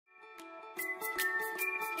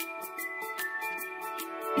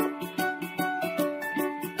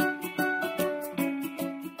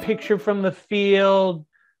Picture from the field.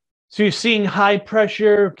 So you're seeing high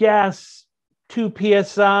pressure gas, 2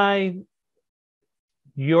 psi.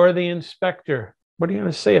 You're the inspector. What are you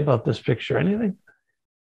going to say about this picture? Anything?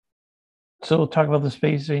 So we'll talk about the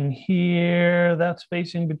spacing here. That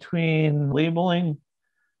spacing between labeling,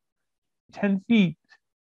 10 feet.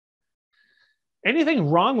 Anything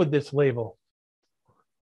wrong with this label?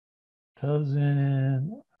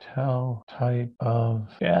 Doesn't tell type of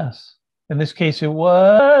gas. In this case, it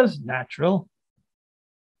was natural.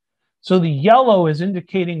 So the yellow is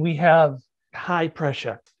indicating we have high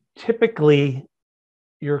pressure. Typically,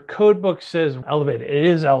 your code book says elevated. It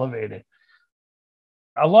is elevated.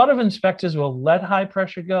 A lot of inspectors will let high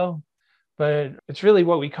pressure go, but it's really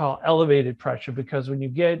what we call elevated pressure, because when you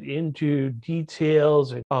get into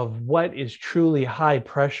details of what is truly high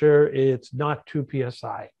pressure, it's not 2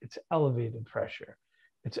 psi. It's elevated pressure.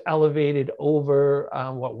 It's elevated over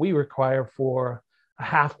what we require for a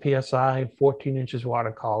 0.5 psi, 14 inches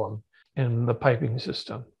water column in the piping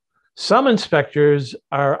system. Some inspectors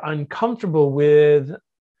are uncomfortable with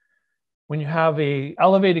when you have an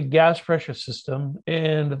elevated gas pressure system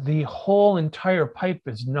and the whole entire pipe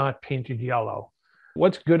is not painted yellow.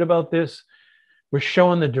 What's good about this? We're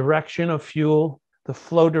showing the direction of fuel, the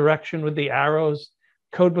flow direction with the arrows.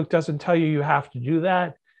 Codebook doesn't tell you you have to do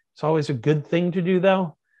that. It's always a good thing to do,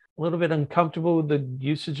 though. A little bit uncomfortable with the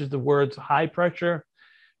usage of the words high pressure.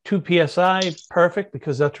 2 psi, perfect,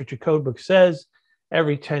 because that's what your codebook says.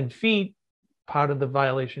 Every 10 feet, part of the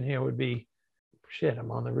violation here would be, shit,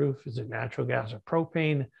 I'm on the roof. Is it natural gas or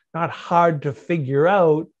propane? Not hard to figure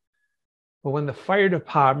out. But when the fire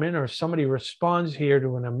department or somebody responds here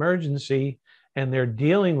to an emergency and they're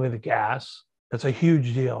dealing with gas, that's a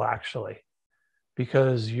huge deal, actually,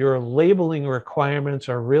 because your labeling requirements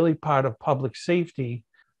are really part of public safety,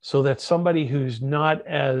 so that somebody who's not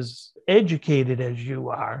as educated as you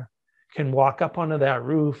are can walk up onto that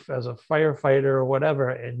roof as a firefighter or whatever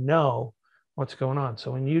and know what's going on.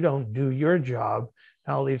 So when you don't do your job,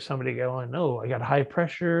 I'll leave somebody going, no, I got high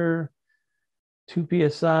pressure, 2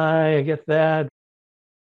 psi, I get that.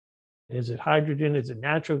 Is it hydrogen? Is it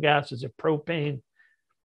natural gas? Is it propane?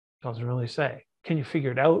 Doesn't really say. Can you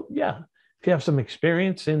figure it out? Yeah. If you have some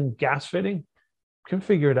experience in gas fitting, you can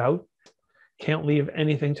figure it out. Can't leave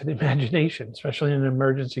anything to the imagination, especially in an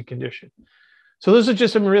emergency condition. So those are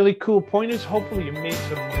just some really cool pointers. Hopefully you made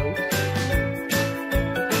some notes.